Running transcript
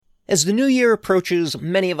As the new year approaches,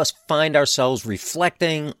 many of us find ourselves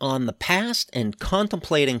reflecting on the past and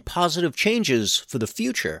contemplating positive changes for the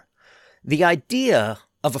future. The idea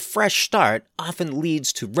of a fresh start often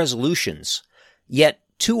leads to resolutions, yet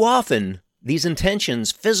too often these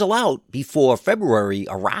intentions fizzle out before February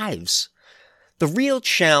arrives. The real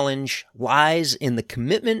challenge lies in the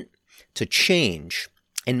commitment to change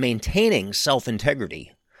and maintaining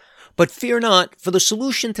self-integrity. But fear not, for the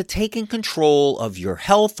solution to taking control of your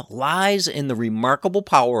health lies in the remarkable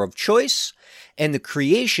power of choice and the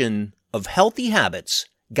creation of healthy habits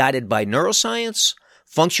guided by neuroscience,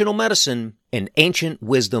 functional medicine, and ancient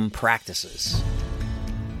wisdom practices.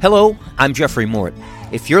 Hello, I'm Jeffrey Mort.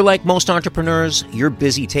 If you're like most entrepreneurs, you're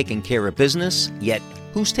busy taking care of business, yet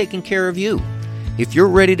who's taking care of you? If you're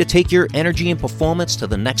ready to take your energy and performance to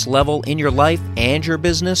the next level in your life and your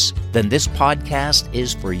business, then this podcast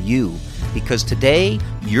is for you. Because today,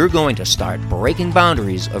 you're going to start breaking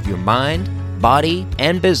boundaries of your mind, body,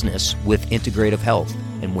 and business with integrative health.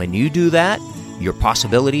 And when you do that, your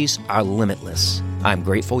possibilities are limitless. I'm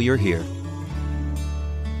grateful you're here.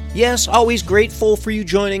 Yes, always grateful for you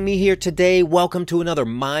joining me here today. Welcome to another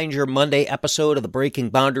Mind Your Monday episode of the Breaking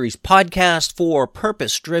Boundaries podcast for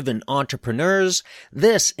purpose-driven entrepreneurs.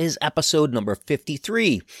 This is episode number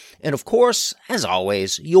 53. And of course, as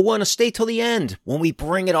always, you'll want to stay till the end when we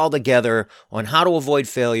bring it all together on how to avoid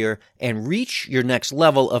failure and reach your next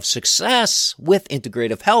level of success with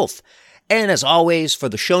integrative health. And as always, for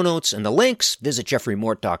the show notes and the links, visit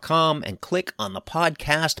jeffreymort.com and click on the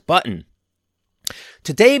podcast button.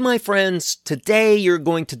 Today, my friends, you're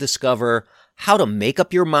going to discover how to make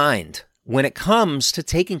up your mind when it comes to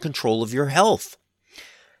taking control of your health.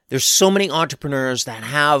 There's so many entrepreneurs that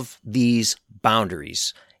have these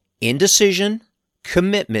boundaries: indecision,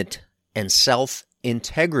 commitment, and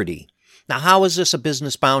self-integrity. Now, how is this a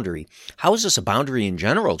business boundary? How is this a boundary in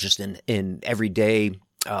general, just in everyday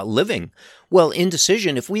living? Well,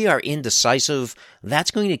 indecision, if we are indecisive,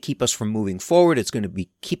 that's going to keep us from moving forward. It's going to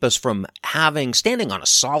keep us from standing on a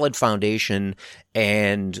solid foundation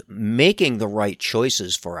and making the right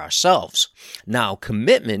choices for ourselves. Now,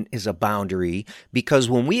 commitment is a boundary because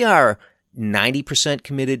when we are 90%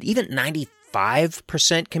 committed, even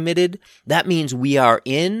 95% committed, that means we are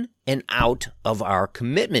in and out of our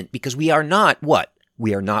commitment because we are not what?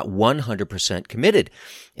 We are not 100% committed.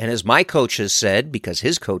 And as my coach has said, because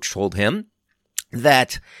his coach told him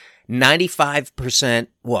that 95%,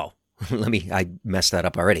 I messed that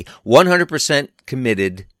up already. 100%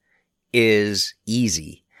 committed is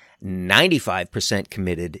easy. 95%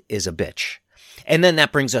 committed is a bitch. And then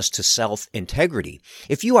that brings us to self-integrity.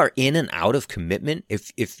 If you are in and out of commitment,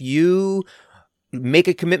 if you make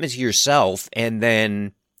a commitment to yourself and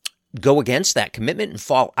then go against that commitment and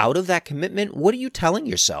fall out of that commitment, what are you telling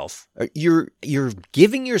yourself? You're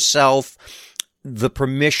giving yourself the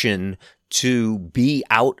permission to be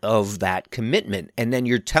out of that commitment. And then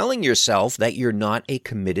you're telling yourself that you're not a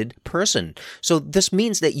committed person. So this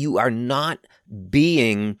means that you are not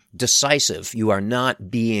being decisive. You are not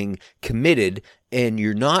being committed, and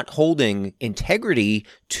you're not holding integrity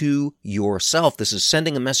to yourself. This is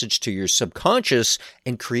sending a message to your subconscious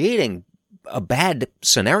and creating a bad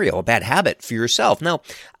scenario, a bad habit for yourself. Now,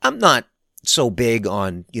 I'm not so big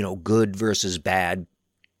on, good versus bad,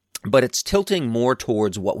 but it's tilting more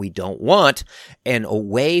towards what we don't want and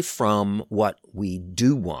away from what we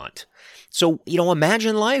do want. So,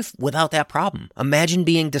 imagine life without that problem. Imagine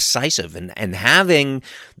being decisive and having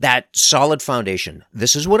that solid foundation.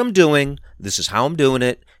 This is what I'm doing. This is how I'm doing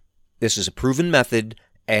it. This is a proven method,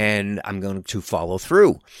 and I'm going to follow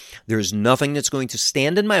through. There's nothing that's going to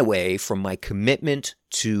stand in my way from my commitment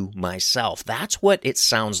to myself. That's what it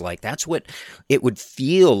sounds like. That's what it would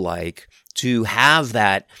feel like to have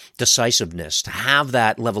that decisiveness, to have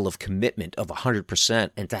that level of commitment of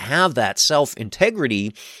 100%, and to have that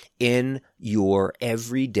self-integrity in your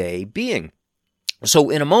everyday being.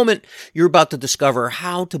 So in a moment, you're about to discover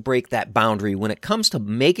how to break that boundary when it comes to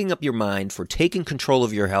making up your mind for taking control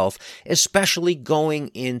of your health, especially going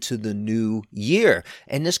into the new year.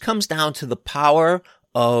 And this comes down to the power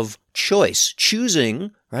of choice,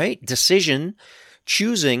 choosing, right? Decision,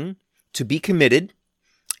 choosing to be committed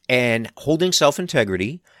and holding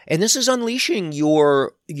self-integrity. And this is unleashing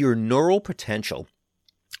your neural potential.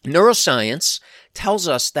 Neuroscience tells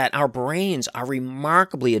us that our brains are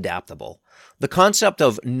remarkably adaptable. The concept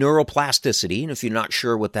of neuroplasticity, and if you're not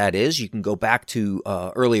sure what that is, you can go back to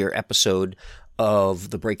an earlier episode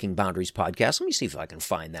of the Breaking Boundaries podcast. Let me see if I can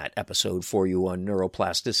find that episode for you on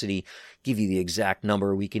neuroplasticity, give you the exact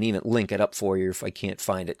number. We can even link it up for you if I can't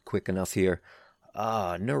find it quick enough here.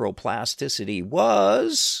 Neuroplasticity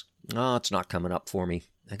was... Oh, it's not coming up for me.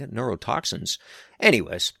 I got neurotoxins.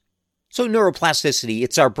 Anyways, so neuroplasticity,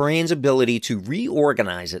 it's our brain's ability to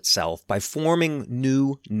reorganize itself by forming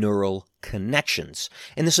new neural connections.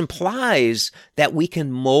 And this implies that we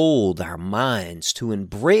can mold our minds to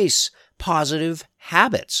embrace positive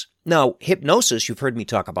habits. Now, hypnosis, you've heard me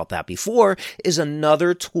talk about that before, is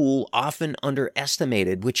another tool often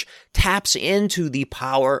underestimated, which taps into the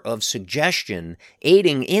power of suggestion,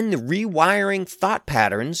 aiding in the rewiring thought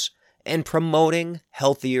patterns and promoting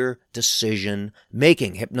healthier decision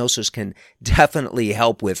making. Hypnosis can definitely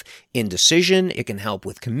help with indecision. It can help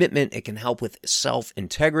with commitment. It can help with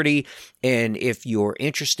self-integrity. And if you're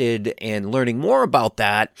interested in learning more about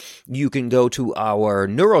that, you can go to our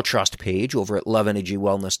NeuroTrust page over at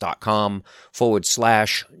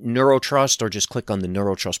loveenergywellness.com/neurotrust, or just click on the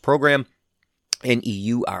NeuroTrust program.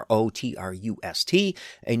 NeuroTrust,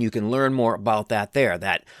 and you can learn more about that there.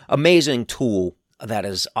 That amazing tool that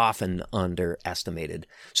is often underestimated.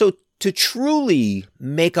 So to truly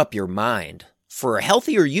make up your mind for a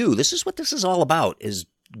healthier you, this is what this is all about, is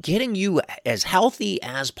getting you as healthy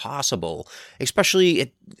as possible,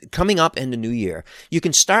 especially coming up in the new year. You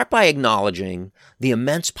can start by acknowledging the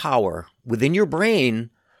immense power within your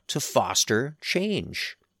brain to foster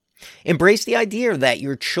change. Embrace the idea that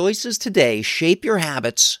your choices today shape your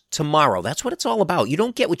habits tomorrow. That's what it's all about. You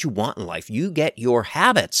don't get what you want in life. You get your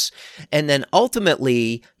habits, and then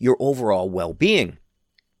ultimately your overall well-being.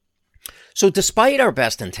 So despite our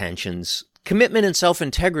best intentions, commitment and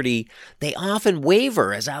self-integrity, they often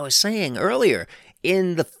waver, as I was saying earlier.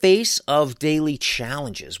 In the face of daily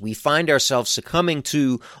challenges, we find ourselves succumbing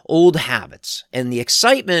to old habits, and the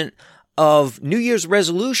excitement of New Year's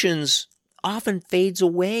resolutions often fades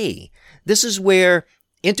away. This is where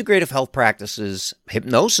integrative health practices,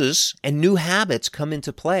 hypnosis, and new habits come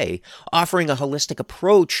into play, offering a holistic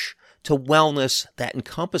approach to wellness that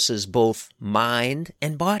encompasses both mind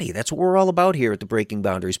and body. That's what we're all about here at the Breaking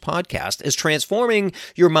Boundaries podcast, is transforming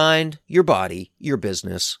your mind, your body, your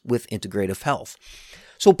business with integrative health.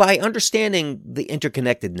 So by understanding the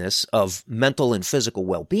interconnectedness of mental and physical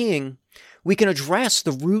well-being, we can address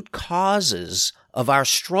the root causes of our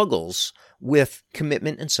struggles with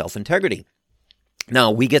commitment and self-integrity. Now,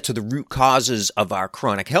 we get to the root causes of our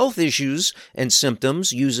chronic health issues and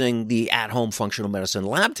symptoms using the at-home functional medicine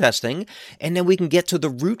lab testing, and then we can get to the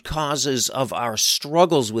root causes of our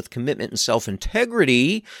struggles with commitment and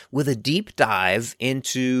self-integrity with a deep dive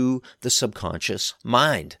into the subconscious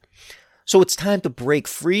mind. So it's time to break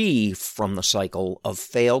free from the cycle of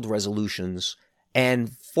failed resolutions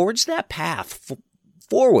and forge that path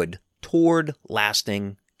forward toward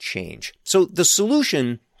lasting change. So the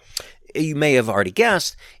solution, you may have already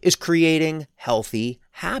guessed, is creating healthy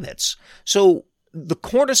habits. So the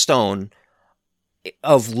cornerstone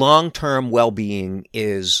of long-term well-being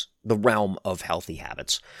is the realm of healthy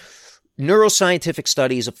habits. Neuroscientific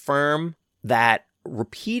studies affirm that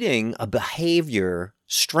repeating a behavior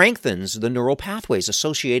strengthens the neural pathways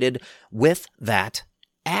associated with that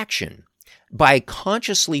action. By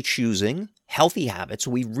consciously choosing healthy habits,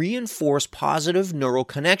 we reinforce positive neural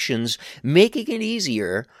connections, making it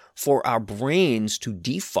easier for our brains to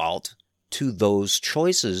default to those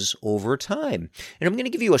choices over time. And I'm going to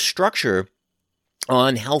give you a structure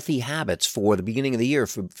on healthy habits for the beginning of the year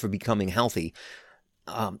for becoming healthy.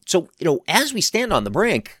 So, as we stand on the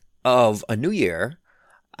brink of a new year,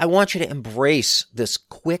 I want you to embrace this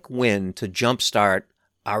quick win to jumpstart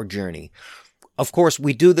our journey. Of course,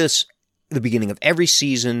 we do this the beginning of every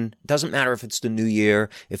season. Doesn't matter if it's the new year,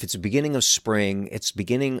 if it's the beginning of spring, it's the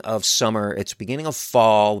beginning of summer, it's the beginning of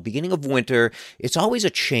fall, beginning of winter. It's always a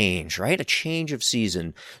change, right? A change of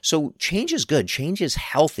season. So change is good. Change is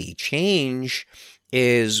healthy. Change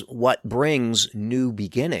is what brings new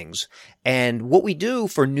beginnings. And what we do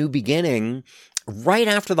for new beginning right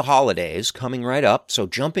after the holidays, coming right up, so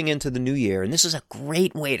jumping into the new year, and this is a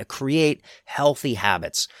great way to create healthy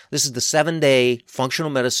habits. This is the 7-day functional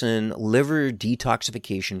medicine liver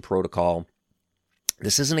detoxification protocol.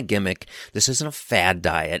 This isn't a gimmick. This isn't a fad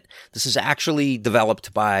diet. This is actually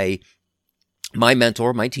developed by my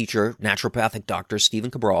mentor, my teacher, naturopathic Dr. Stephen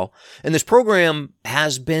Cabral. And this program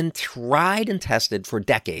has been tried and tested for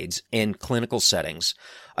decades in clinical settings,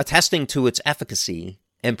 attesting to its efficacy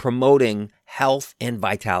and promoting health and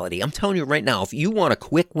vitality. I'm telling you right now, if you want a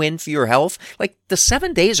quick win for your health, like the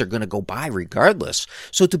 7 days are going to go by regardless.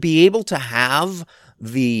 So to be able to have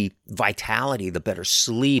the vitality, the better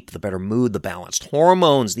sleep, the better mood, the balanced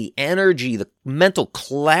hormones, the energy, the mental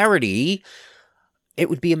clarity, it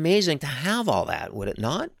would be amazing to have all that, would it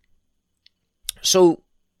not? So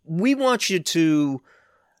we want you to,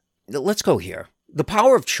 let's go here. The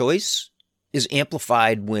power of choice is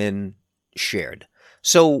amplified when shared.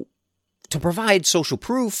 So to provide social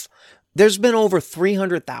proof, there's been over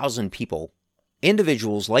 300,000 people,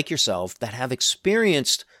 individuals like yourself, that have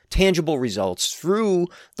experienced tangible results through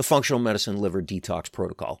the functional medicine liver detox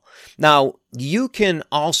protocol. Now, you can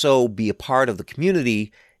also be a part of the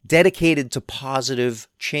community dedicated to positive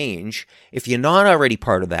change. If you're not already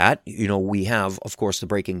part of that, we have, of course, the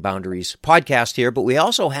Breaking Boundaries podcast here, but we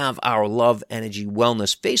also have our Love Energy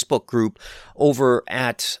Wellness Facebook group over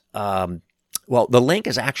at, the link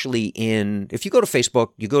is actually if you go to Facebook,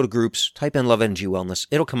 you go to groups, type in Love Energy Wellness,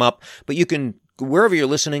 it'll come up, but you can, wherever you're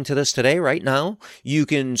listening to this today, right now, you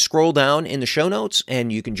can scroll down in the show notes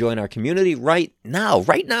and you can join our community right now.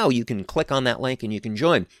 Right now, you can click on that link and you can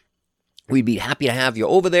join. We'd be happy to have you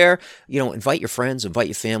over there. Invite your friends, invite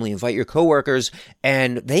your family, invite your coworkers,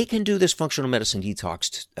 and they can do this functional medicine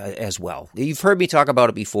detox as well. You've heard me talk about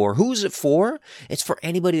it before. Who's it for? It's for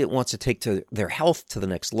anybody that wants to take their health to the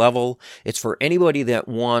next level. It's for anybody that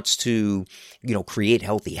wants to, create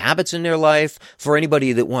healthy habits in their life. For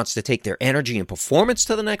anybody that wants to take their energy and performance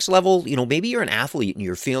to the next level. Maybe you're an athlete and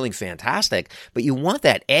you're feeling fantastic, but you want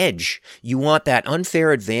that edge. You want that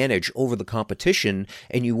unfair advantage over the competition,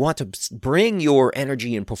 and you want to bring your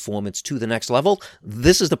energy and performance to the next level.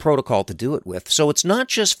 This is the protocol to do it with. So it's not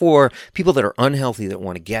just for people that are unhealthy that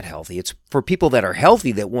want to get healthy. It's for people that are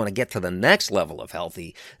healthy that want to get to the next level of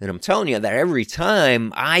healthy. And I'm telling you that every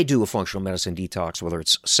time I do a functional medicine detox, whether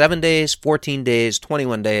it's 7 days, 14 days,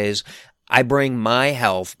 21 days, I bring my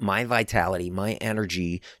health, my vitality, my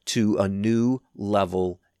energy to a new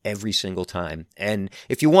level every single time. And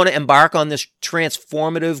if you want to embark on this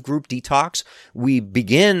transformative group detox, we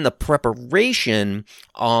begin the preparation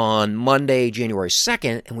on Monday, January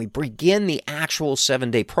 2nd, and we begin the actual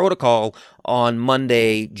 7-day protocol on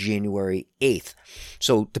Monday, January 8th.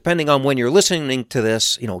 So depending on when you're listening to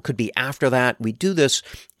this, it could be after that. We do this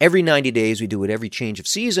every 90 days. We do it every change of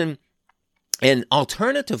season. And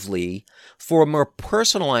alternatively, for a more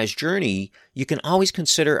personalized journey, you can always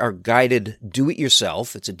consider our guided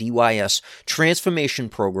do-it-yourself. It's a DYS transformation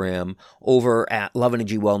program over at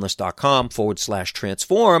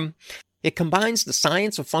loveenergywellness.com/transform. It combines the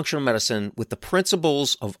science of functional medicine with the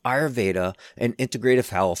principles of Ayurveda and integrative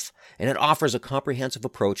health, and it offers a comprehensive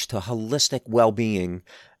approach to holistic well-being.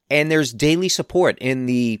 And there's daily support in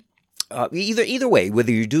the either way,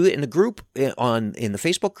 whether you do it in a group in the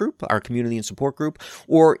Facebook group, our community and support group,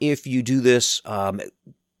 or if you do this on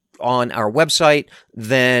our website,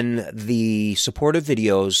 then the supportive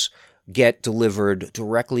videos get delivered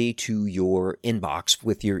directly to your inbox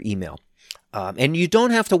with your email. And you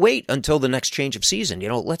don't have to wait until the next change of season.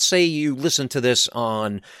 Let's say you listen to this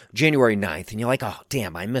on January 9th and you're like, oh,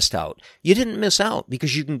 damn, I missed out. You didn't miss out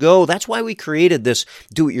because you can go. That's why we created this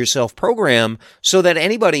do-it-yourself program so that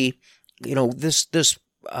anybody, this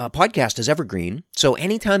podcast is evergreen. So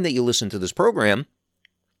anytime that you listen to this program,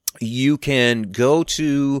 you can go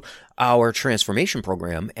to our transformation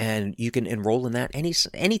program and you can enroll in that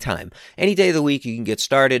anytime, any day of the week. You can get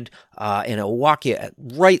started, and it'll walk you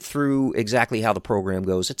right through exactly how the program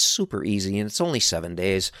goes. It's super easy, and it's only 7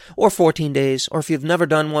 days or 14 days. Or if you've never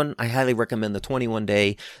done one, I highly recommend the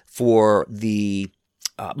 21-day for the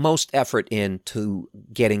most effort into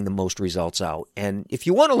getting the most results out. And if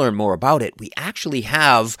you want to learn more about it, we actually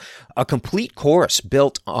have a complete course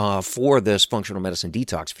built for this functional medicine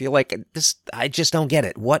detox. If you're like, I just don't get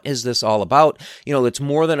it. What is this all about? It's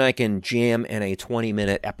more than I can jam in a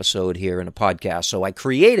 20-minute episode here in a podcast. So I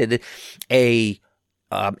created a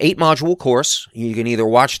 8-module course. You can either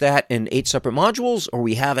watch that in 8 separate modules, or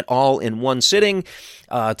we have it all in one sitting.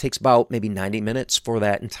 It takes about maybe 90 minutes for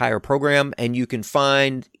that entire program, and you can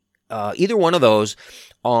find either one of those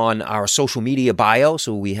on our social media bio.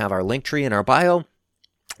 So we have our link tree in our bio.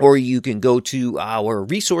 Or you can go to our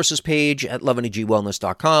resources page at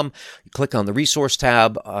loveenergywellness.com, click on the resource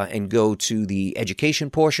tab, and go to the education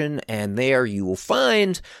portion, and there you will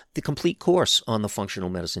find the complete course on the functional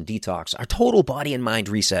medicine detox, our total body and mind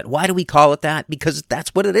reset. Why do we call it that? Because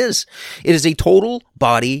that's what it is. It is a total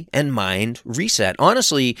body and mind reset.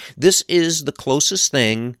 Honestly, this is the closest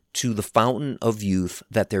thing to the fountain of youth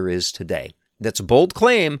that there is today. That's a bold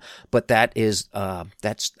claim, but that's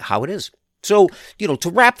how it is. So, to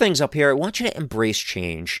wrap things up here, I want you to embrace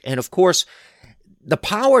change. And of course, the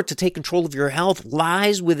power to take control of your health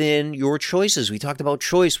lies within your choices. We talked about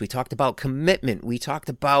choice. We talked about commitment. We talked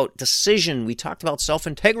about decision. We talked about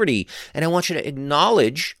self-integrity. And I want you to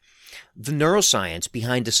acknowledge the neuroscience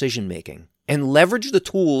behind decision-making and leverage the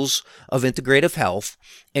tools of integrative health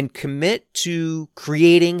and commit to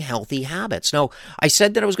creating healthy habits. Now, I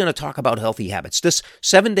said that I was going to talk about healthy habits. This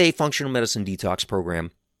 7-day functional medicine detox program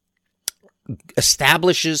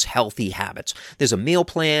establishes healthy habits. There's a meal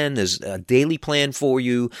plan, there's a daily plan for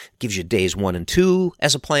you, it gives you days 1 and 2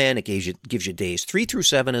 as a plan, it gives you days 3 through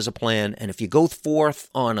 7 as a plan, and if you go forth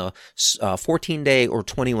on a 14-day or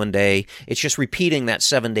 21-day, it's just repeating that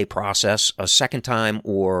 7-day process a second time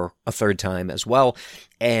or a third time as well.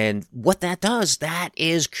 And what that does, that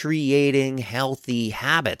is creating healthy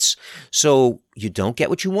habits. So you don't get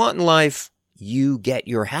what you want in life, you get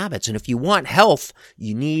your habits. And if you want health,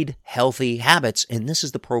 you need healthy habits. And this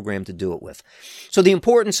is the program to do it with. So the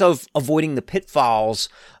importance of avoiding the pitfalls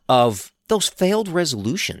of those failed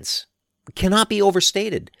resolutions cannot be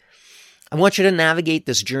overstated. I want you to navigate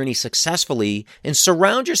this journey successfully and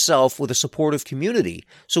surround yourself with a supportive community.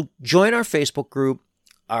 So join our Facebook group,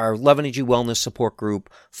 our Love Energy Wellness support group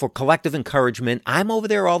for collective encouragement. I'm over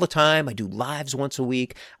there all the time. I do lives once a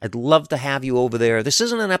week. I'd love to have you over there. This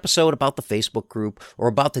isn't an episode about the Facebook group or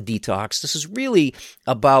about the detox. This is really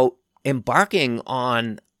about embarking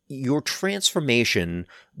on your transformation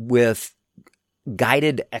with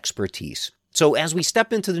guided expertise. So as we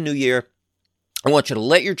step into the new year, I want you to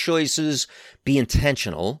let your choices be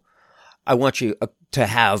intentional. I want you to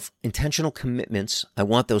have intentional commitments. I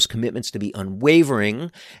want those commitments to be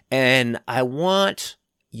unwavering, and I want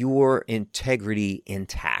your integrity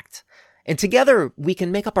intact. And together, we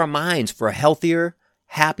can make up our minds for a healthier,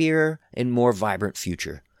 happier, and more vibrant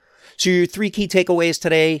future. So your 3 key takeaways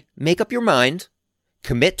today: make up your mind,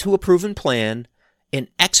 commit to a proven plan, and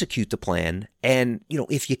execute the plan. And,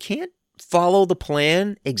 if you can't follow the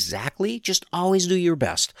plan exactly, just always do your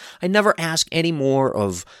best. I never ask any more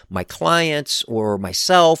of my clients or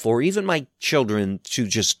myself or even my children to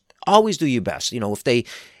just always do your best.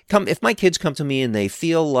 If my kids come to me and they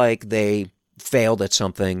feel like they failed at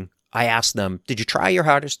something, I ask them, did you try your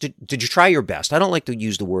hardest? Did you try your best? I don't like to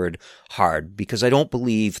use the word hard because I don't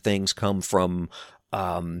believe things come from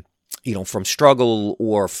from struggle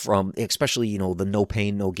or from, especially, the no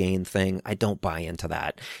pain, no gain thing. I don't buy into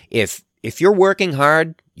that. If you're working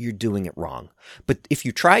hard, you're doing it wrong. But if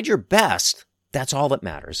you tried your best, that's all that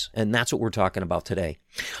matters. And that's what we're talking about today.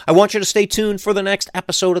 I want you to stay tuned for the next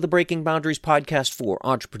episode of the Breaking Boundaries podcast for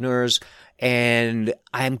entrepreneurs. And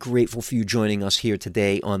I'm grateful for you joining us here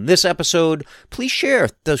today on this episode. Please share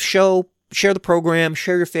the show, share the program,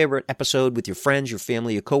 share your favorite episode with your friends, your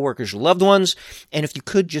family, your coworkers, your loved ones. And if you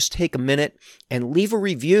could just take a minute and leave a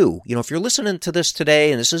review. If you're listening to this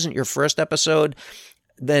today and this isn't your first episode,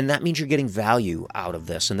 then that means you're getting value out of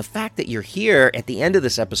this. And the fact that you're here at the end of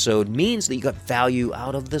this episode means that you got value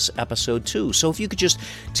out of this episode too. So if you could just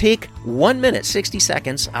take 1 minute, 60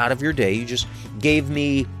 seconds out of your day, you just gave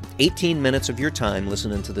me 18 minutes of your time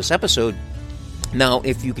listening to this episode. Now,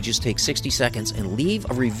 if you could just take 60 seconds and leave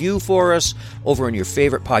a review for us over on your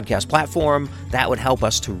favorite podcast platform, that would help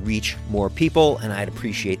us to reach more people, and I'd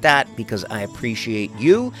appreciate that because I appreciate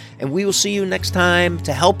you, and we will see you next time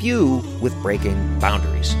to help you with breaking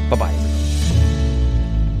boundaries. Bye-bye, everybody.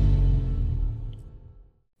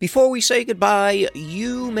 Before we say goodbye,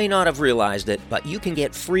 you may not have realized it, but you can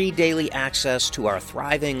get free daily access to our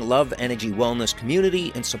thriving Love Energy Wellness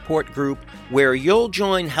community and support group where you'll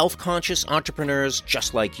join health-conscious entrepreneurs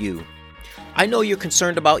just like you. I know you're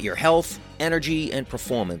concerned about your health, energy, and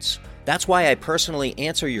performance. That's why I personally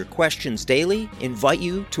answer your questions daily, invite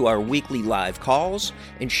you to our weekly live calls,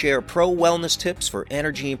 and share pro wellness tips for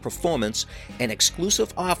energy and performance and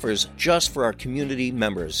exclusive offers just for our community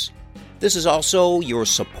members. This is also your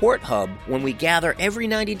support hub when we gather every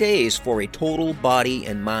 90 days for a total body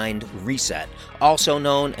and mind reset, also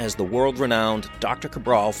known as the world-renowned Dr.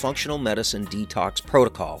 Cabral Functional Medicine Detox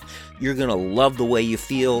Protocol. You're going to love the way you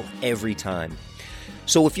feel every time.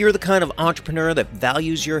 So if you're the kind of entrepreneur that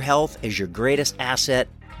values your health as your greatest asset,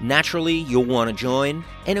 naturally you'll want to join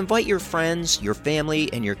and invite your friends, your family,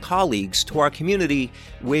 and your colleagues to our community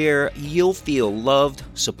where you'll feel loved,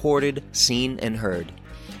 supported, seen, and heard.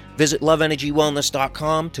 Visit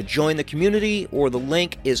loveenergywellness.com to join the community, or the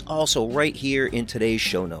link is also right here in today's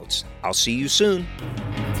show notes. I'll see you soon.